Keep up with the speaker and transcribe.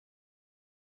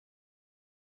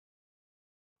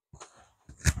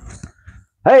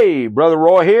Hey, Brother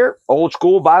Roy here, Old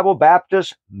School Bible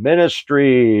Baptist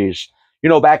Ministries.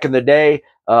 Back in the day,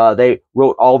 they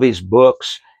wrote all these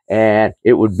books, and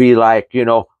it would be like,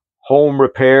 home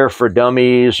repair for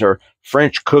dummies, or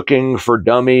French cooking for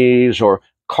dummies, or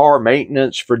car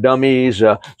maintenance for dummies.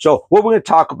 So, what we're going to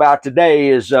talk about today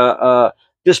is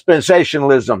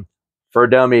dispensationalism for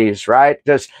dummies, right?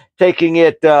 Just taking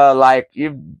it like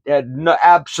you've had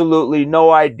absolutely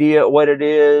no idea what it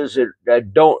is,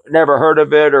 don't never heard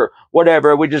of it or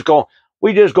whatever. We just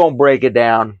gonna break it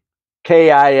down.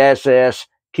 KISS,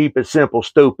 keep it simple,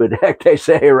 stupid, heck they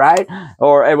say, right?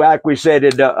 Or like we said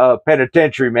in the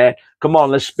penitentiary, man. Come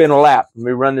on, let's spin a lap. Let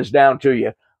me run this down to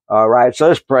you. All right, so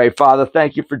let's pray. Father,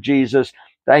 thank you for Jesus.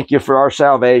 Thank you for our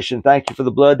salvation. Thank you for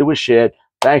the blood that was shed.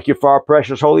 Thank you for our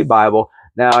precious Holy Bible.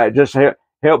 Now, just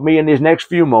help me in these next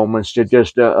few moments to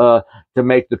just to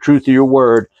make the truth of your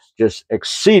word just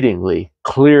exceedingly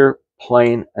clear,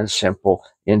 plain, and simple.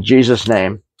 In Jesus'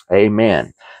 name,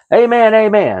 amen. Amen,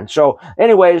 amen. So,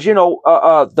 anyways, we'll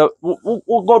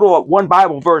go to one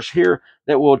Bible verse here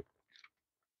that will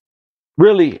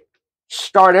really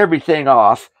start everything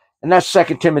off, and that's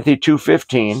 2 Timothy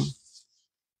 2:15,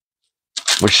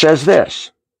 which says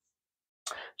this: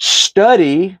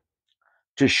 Study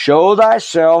to show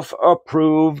thyself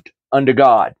approved unto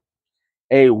God,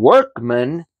 a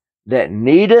workman that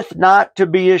needeth not to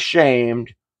be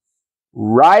ashamed,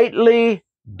 rightly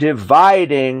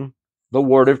dividing the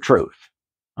word of truth.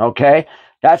 Okay?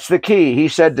 That's the key. He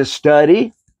said to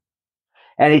study,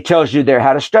 and he tells you there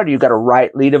how to study. You've got to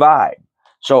rightly divide.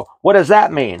 So what does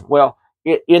that mean? Well,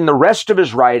 in the rest of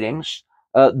his writings,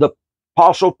 the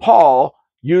Apostle Paul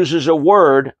uses a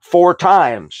word 4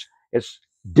 times. It's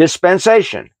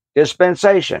dispensation,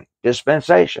 dispensation,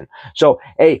 dispensation. So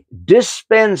a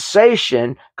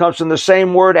dispensation comes from the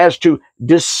same word as to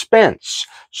dispense.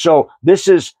 So this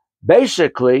is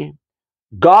basically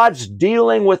God's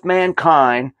dealing with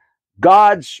mankind,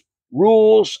 God's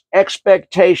rules,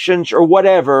 expectations, or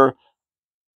whatever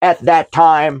at that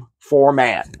time for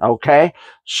man. Okay,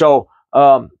 so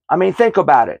think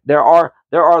about it. There are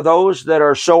those that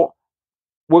are so,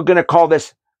 we're going to call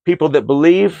this people that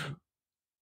believe,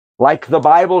 like the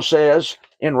Bible says,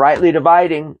 in rightly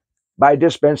dividing by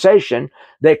dispensation.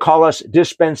 They call us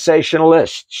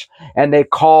dispensationalists, and they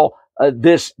call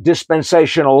this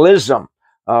dispensationalism.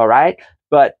 All right,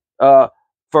 but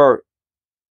for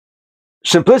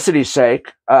simplicity's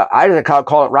sake, I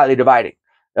call it rightly dividing.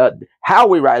 How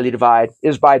we rightly divide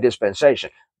is by dispensation,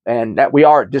 and that we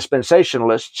are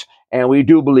dispensationalists, and we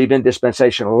do believe in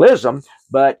dispensationalism,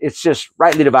 but it's just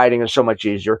rightly dividing is so much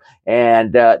easier,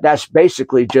 and that's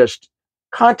basically just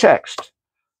context.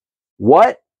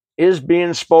 What is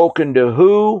being spoken to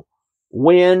who,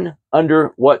 when,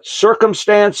 under what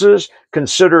circumstances,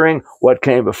 considering what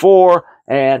came before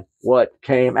and what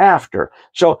came after.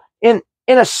 So in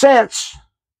a sense,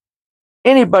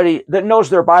 anybody that knows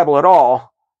their Bible at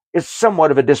all is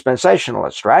somewhat of a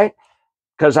dispensationalist, right?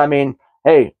 Because,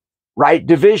 hey, right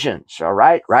divisions, all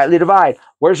right? Rightly divide.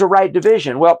 Where's a right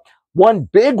division? Well, one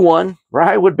big one,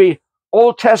 right, would be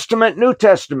Old Testament, New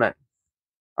Testament,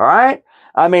 all right?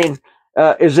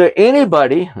 Is there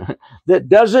anybody that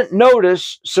doesn't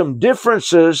notice some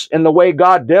differences in the way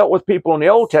God dealt with people in the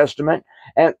Old Testament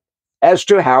and as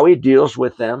to how he deals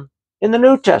with them in the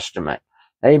New Testament?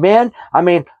 Amen?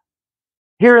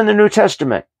 Here in the New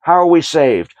Testament, how are we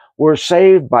saved? We're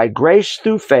saved by grace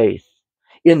through faith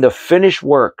in the finished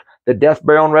work, the death,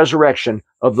 burial, and resurrection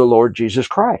of the Lord Jesus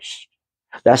Christ.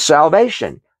 That's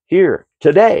salvation here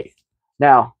today.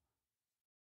 Now,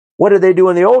 what did they do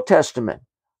in the Old Testament?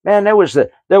 Man, there was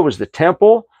the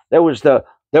temple, there was the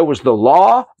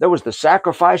law, there was the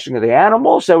sacrificing of the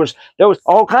animals, there was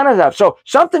all kind of stuff. So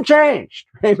something changed.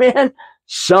 Amen.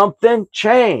 Something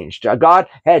changed. God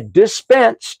had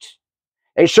dispensed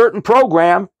a certain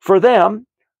program for them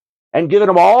and given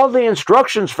them all the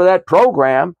instructions for that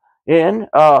program in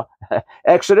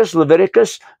Exodus,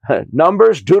 Leviticus,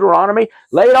 Numbers, Deuteronomy,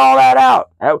 laid all that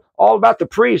out, all about the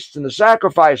priests and the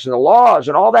sacrifice and the laws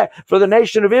and all that for the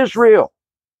nation of Israel.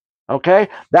 Okay,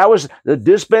 that was the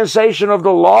dispensation of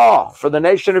the law for the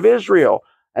nation of Israel.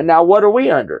 And now what are we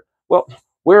under? Well,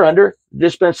 we're under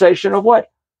dispensation of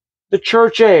what? The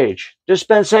church age,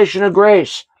 dispensation of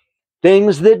grace.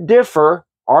 Things that differ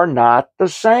are not the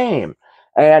same.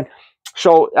 And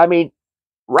so,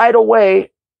 right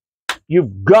away,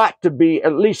 you've got to be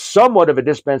at least somewhat of a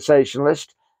dispensationalist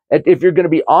if you're going to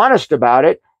be honest about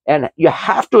it. And you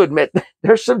have to admit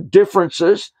there's some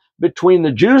differences between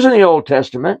the Jews in the Old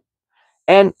Testament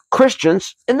and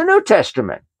Christians in the New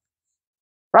Testament.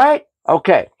 Right?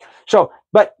 Okay. So,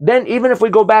 but then even if we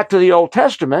go back to the Old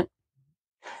Testament,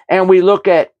 and we look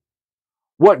at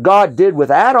what God did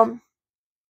with Adam,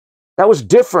 that was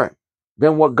different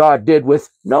than what God did with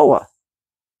Noah.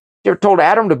 He never told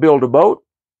Adam to build a boat.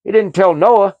 He didn't tell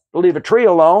Noah to leave a tree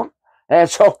alone. And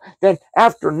so then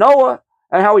after Noah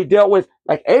and how he dealt with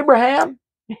like Abraham,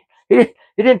 he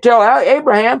didn't tell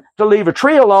Abraham to leave a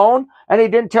tree alone, and he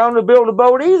didn't tell him to build a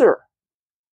boat either.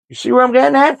 You see where I'm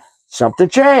getting at? Something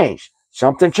changed.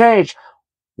 Something changed.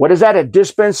 What is that? A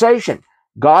dispensation.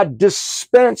 God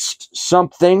dispensed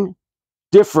something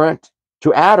different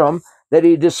to Adam that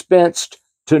he dispensed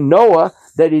to Noah,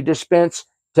 that he dispensed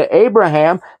to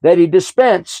Abraham, that he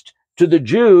dispensed to the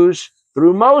Jews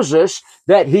through Moses,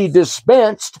 that he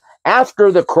dispensed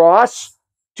after the cross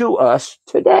to us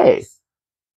today.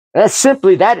 That's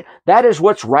simply that is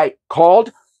what's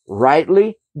called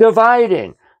rightly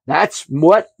dividing. That's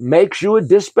what makes you a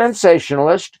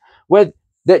dispensationalist,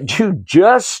 that you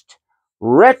just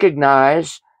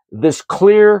recognize this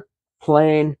clear,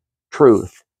 plain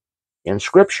truth in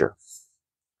Scripture.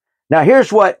 Now,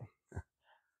 here's what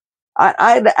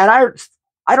I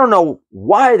don't know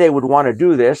why they would want to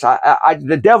do this.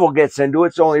 The devil gets into it.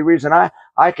 It's the only reason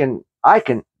I can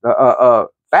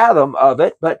fathom of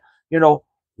it. But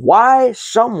why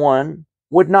someone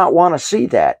would not want to see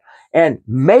that and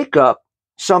make up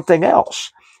something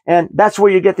else. And that's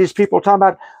where you get these people talking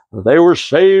about they were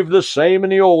saved the same in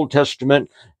the Old Testament,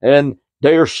 and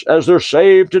as they're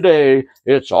saved today.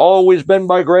 It's always been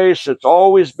by grace. It's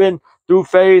always been through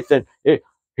faith. And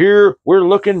here we're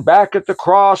looking back at the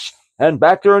cross, and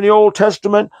back there in the Old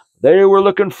Testament, they were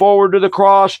looking forward to the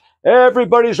cross.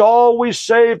 Everybody's always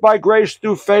saved by grace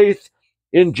through faith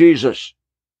in Jesus.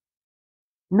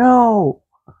 No.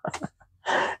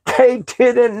 They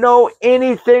didn't know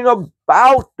anything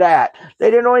about that. They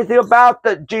didn't know anything about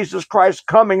that Jesus Christ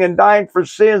coming and dying for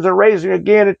sins and raising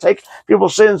again and taking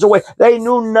people's sins away. They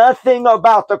knew nothing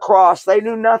about the cross. They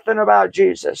knew nothing about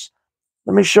Jesus.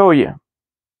 Let me show you.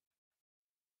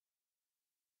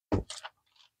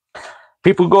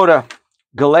 People go to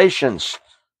Galatians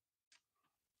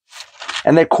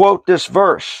and they quote this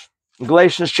verse,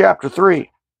 Galatians chapter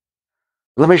 3.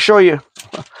 Let me show you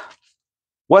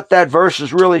what that verse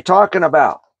is really talking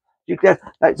about.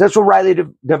 That's what rightly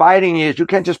dividing is. You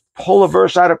can't just pull a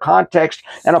verse out of context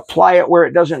and apply it where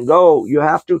it doesn't go. You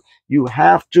have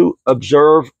to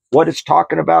observe what it's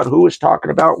talking about, who it's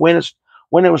talking about, when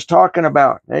it was talking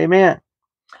about. Amen.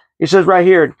 He says right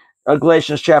here,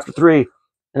 Galatians chapter 3,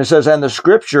 and it says, "And the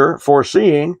Scripture,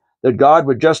 foreseeing that God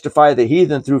would justify the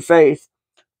heathen through faith,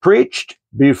 preached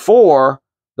before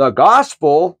the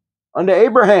gospel unto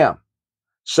Abraham,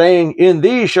 saying, In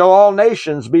thee shall all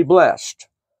nations be blessed."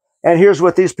 And here's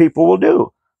what these people will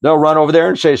do. They'll run over there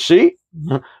and say, see,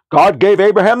 God gave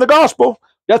Abraham the gospel,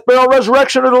 death, burial,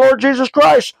 resurrection of the Lord Jesus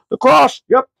Christ, the cross.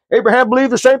 Yep, Abraham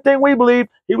believed the same thing we believe.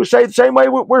 He was saved the same way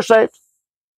we're saved.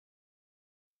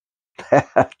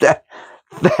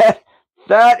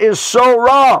 That is so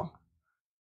wrong.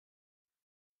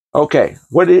 Okay,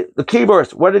 the key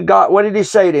verse, what did he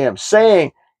say to him?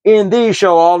 Saying, in thee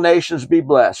shall all nations be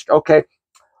blessed. Okay,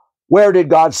 where did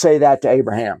God say that to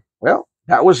Abraham? Well,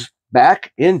 that was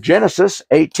back in Genesis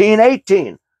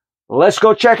 18:18. Let's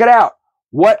go check it out.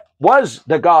 What was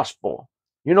the gospel?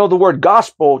 You know, the word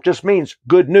gospel just means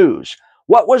good news.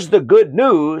 What was the good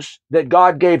news that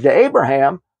God gave to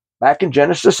Abraham back in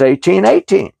Genesis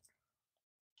 18:18?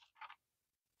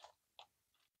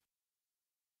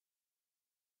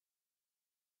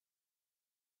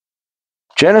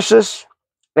 Genesis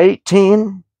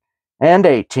 18 and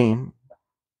 18.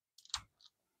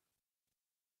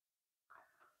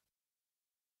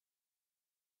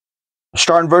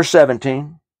 Start in verse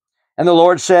 17. And the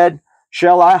Lord said,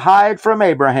 Shall I hide from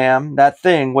Abraham that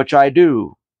thing which I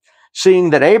do, seeing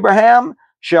that Abraham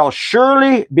shall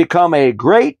surely become a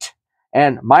great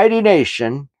and mighty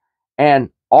nation, and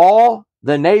all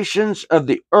the nations of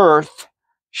the earth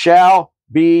shall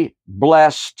be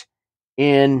blessed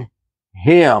in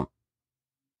him.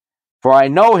 For I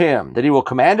know him, that he will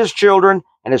command his children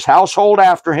and his household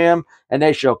after him, and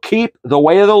they shall keep the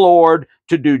way of the Lord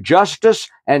to do justice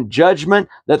and judgment,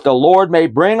 that the Lord may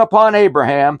bring upon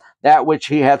Abraham that which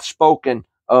he hath spoken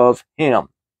of him.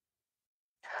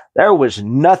 There was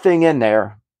nothing in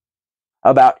there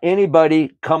about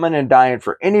anybody coming and dying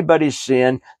for anybody's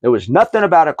sin. There was nothing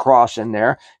about a cross in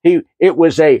there. It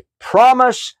was a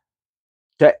promise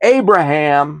to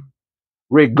Abraham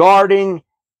regarding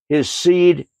his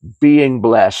seed being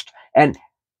blessed. And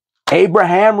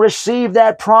Abraham received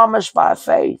that promise by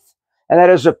faith. And that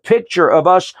is a picture of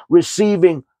us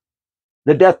receiving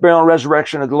the death, burial, and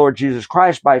resurrection of the Lord Jesus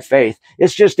Christ by faith.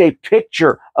 It's just a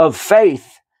picture of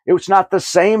faith. It was not the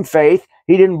same faith.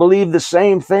 He didn't believe the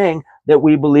same thing that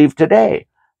we believe today.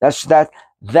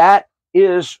 That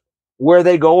is where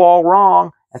they go all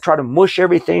wrong and try to mush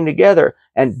everything together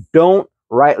and don't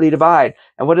rightly divide.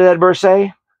 And what did that verse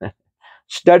say?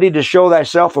 Study to show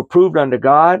thyself approved unto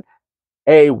God,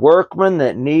 a workman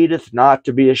that needeth not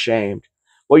to be ashamed.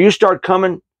 Well, you start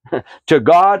coming to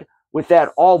God with that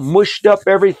all mushed up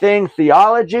everything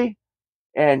theology,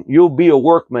 and you'll be a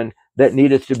workman that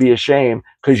needeth to be ashamed,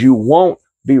 because you won't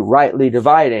be rightly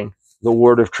dividing the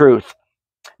word of truth.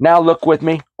 Now look with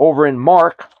me over in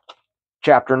Mark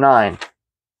chapter 9.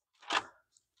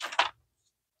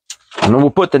 And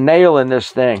we'll put the nail in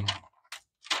this thing.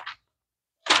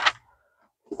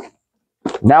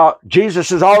 Now,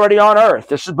 Jesus is already on earth.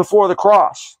 This is before the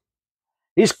cross.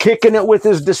 He's kicking it with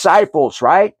his disciples,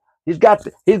 right? He's got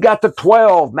the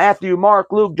 12, Matthew, Mark,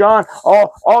 Luke, John,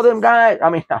 all them guys. I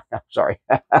mean, sorry,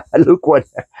 Luke, what?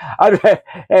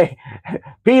 Hey,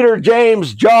 Peter,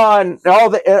 James, John, all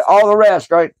the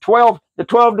rest, right? The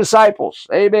 12 disciples.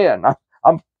 Amen.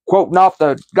 I'm quoting off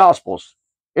the Gospels.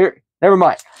 Here, never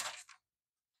mind.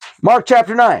 Mark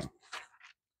chapter 9.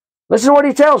 Listen to what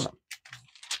he tells them.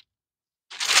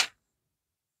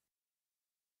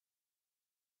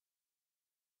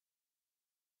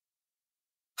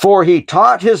 For he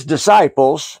taught his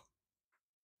disciples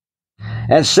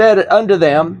and said unto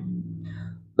them,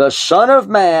 the Son of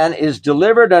Man is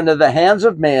delivered unto the hands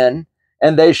of men,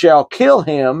 and they shall kill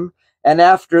him, and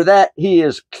after that he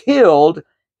is killed,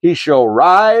 he shall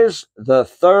rise the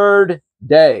third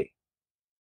day.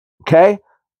 Okay?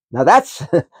 Now that's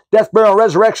death, burial, and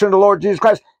resurrection of the Lord Jesus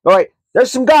Christ. All right,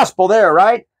 there's some gospel there,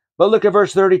 right? But look at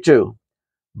verse 32.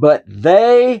 But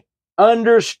they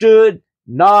understood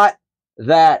not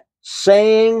that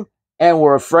saying, and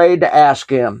were afraid to ask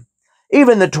him.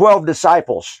 Even the 12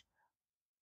 disciples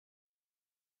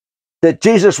that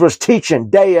Jesus was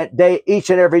teaching day, each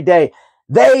and every day,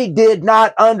 they did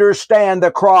not understand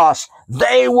the cross.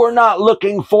 They were not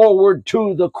looking forward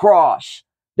to the cross.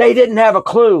 They didn't have a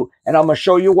clue, and I'm going to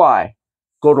show you why.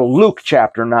 Go to Luke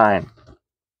chapter 9.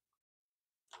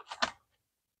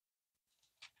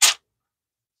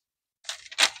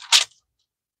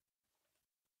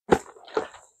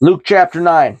 Luke chapter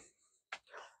 9.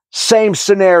 Same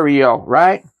scenario,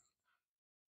 right?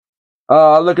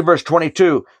 Look at verse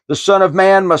 22. The Son of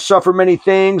Man must suffer many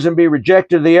things and be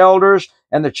rejected of the elders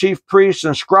and the chief priests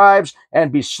and scribes,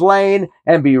 and be slain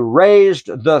and be raised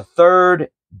the third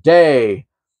day.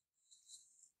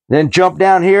 Then jump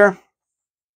down here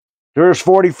to verse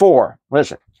 44.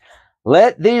 Listen.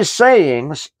 Let these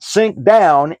sayings sink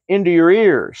down into your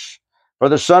ears, for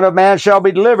the Son of Man shall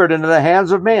be delivered into the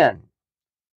hands of men.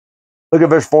 Look at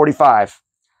verse 45.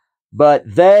 But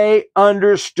they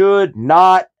understood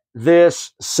not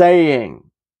this saying.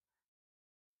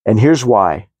 And here's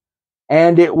why.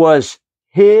 And it was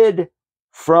hid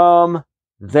from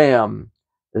them,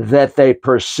 that they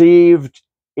perceived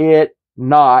it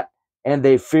not, and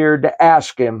they feared to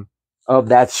ask him of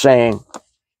that saying.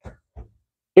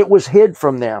 It was hid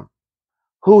from them.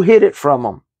 Who hid it from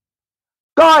them?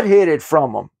 God hid it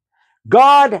from them.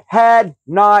 God had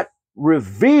not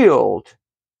revealed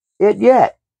it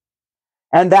yet.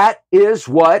 And that is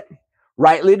what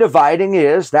rightly dividing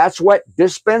is. That's what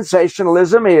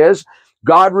dispensationalism is.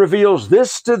 God reveals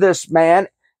this to this man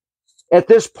at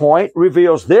this point,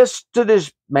 reveals this to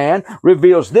this man,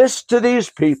 reveals this to these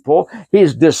people.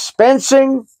 He's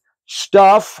dispensing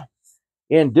stuff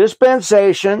in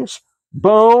dispensations.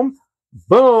 Boom,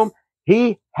 boom.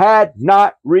 He had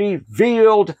not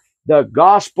revealed the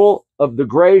gospel of the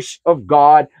grace of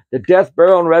God, the death,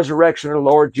 burial, and resurrection of the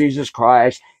Lord Jesus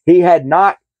Christ. He had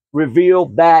not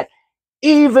revealed that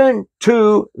even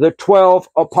to the 12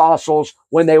 apostles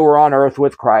when they were on earth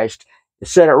with Christ. It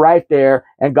said it right there,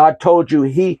 and God told you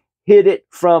he hid it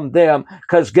from them,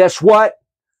 because guess what?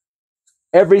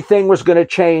 Everything was going to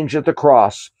change at the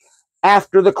cross.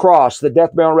 After the cross, the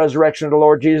death, burial, and resurrection of the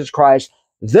Lord Jesus Christ,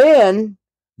 then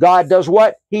God does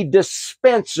what? He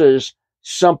dispenses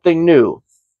something new.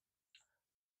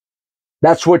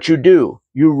 That's what you do.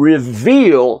 You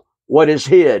reveal what is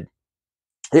hid.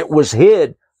 It was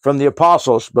hid from the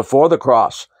apostles before the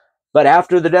cross. But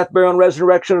after the death, burial, and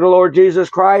resurrection of the Lord Jesus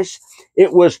Christ,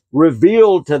 it was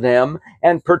revealed to them,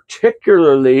 and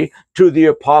particularly to the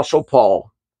Apostle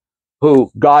Paul,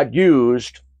 who God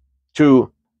used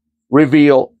to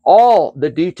reveal all the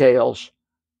details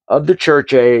of the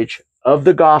church age, of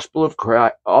the gospel of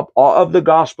Christ, of the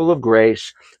gospel of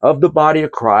grace, of the body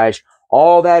of Christ.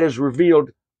 All that is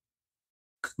revealed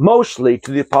mostly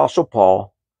to the Apostle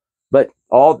Paul, but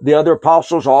all the other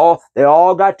apostles, they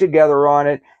all got together on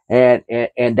it,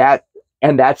 and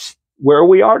that's where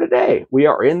we are today. We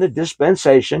are in the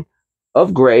dispensation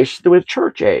of grace, the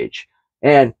church age.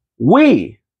 And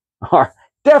we are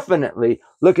definitely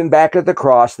looking back at the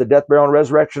cross, the death, burial, and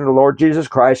resurrection of the Lord Jesus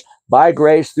Christ by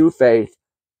grace through faith.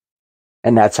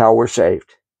 And that's how we're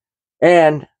saved.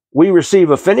 And we receive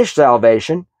a finished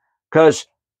salvation, because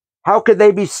how could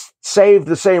they be saved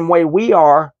the same way we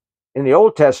are in the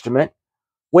Old Testament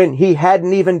when he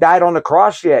hadn't even died on the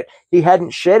cross yet? He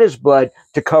hadn't shed his blood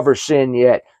to cover sin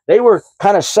yet. They were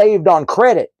kind of saved on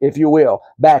credit, if you will,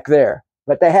 back there,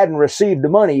 but they hadn't received the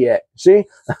money yet. See,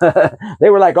 they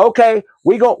were like, okay,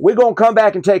 we're going to come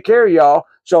back and take care of y'all.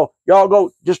 So y'all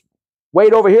go just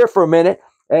wait over here for a minute.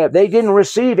 They didn't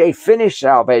receive a finished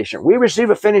salvation. We receive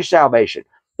a finished salvation.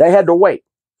 They had to wait.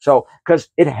 So, because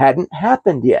it hadn't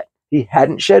happened yet. He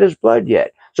hadn't shed his blood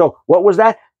yet. So what was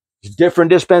that? It's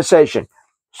different dispensation.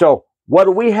 So what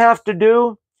do we have to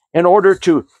do in order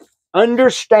to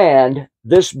understand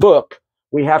this book?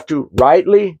 We have to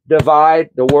rightly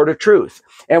divide the word of truth.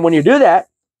 And when you do that,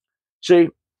 see,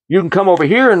 you can come over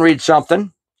here and read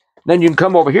something. Then you can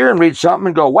come over here and read something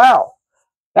and go, wow,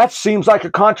 that seems like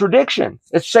a contradiction.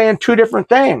 It's saying two different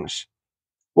things.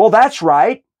 Well, that's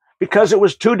right, because it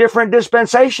was two different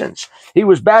dispensations. He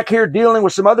was back here dealing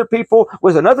with some other people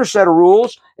with another set of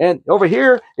rules, and over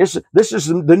here, this is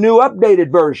the new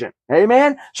updated version.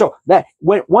 Amen? So that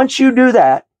once you do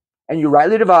that, and you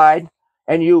rightly divide,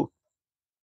 and you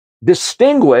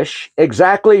distinguish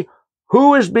exactly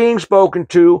who is being spoken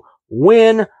to,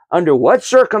 when, under what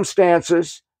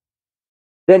circumstances,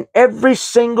 then every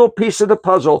single piece of the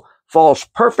puzzle falls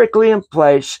perfectly in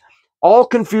place. All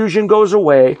confusion goes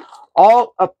away.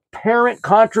 All apparent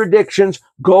contradictions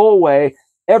go away.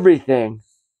 Everything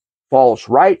falls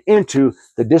right into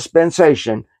the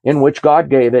dispensation in which God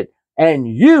gave it. And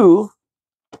you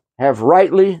have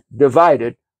rightly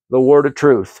divided the word of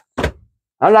truth.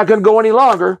 I'm not going to go any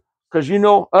longer, because you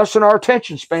know us and our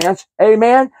attention spans.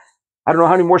 Amen? I don't know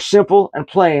how any more simple and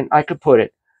plain I could put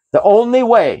it. The only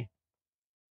way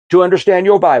to understand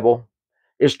your Bible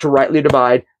is to rightly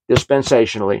divide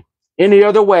dispensationally. Any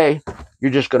other way,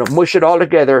 you're just going to mush it all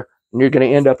together, and you're going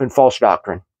to end up in false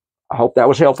doctrine. I hope that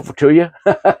was helpful to you.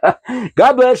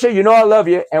 God bless you. You know I love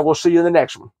you, and we'll see you in the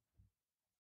next one.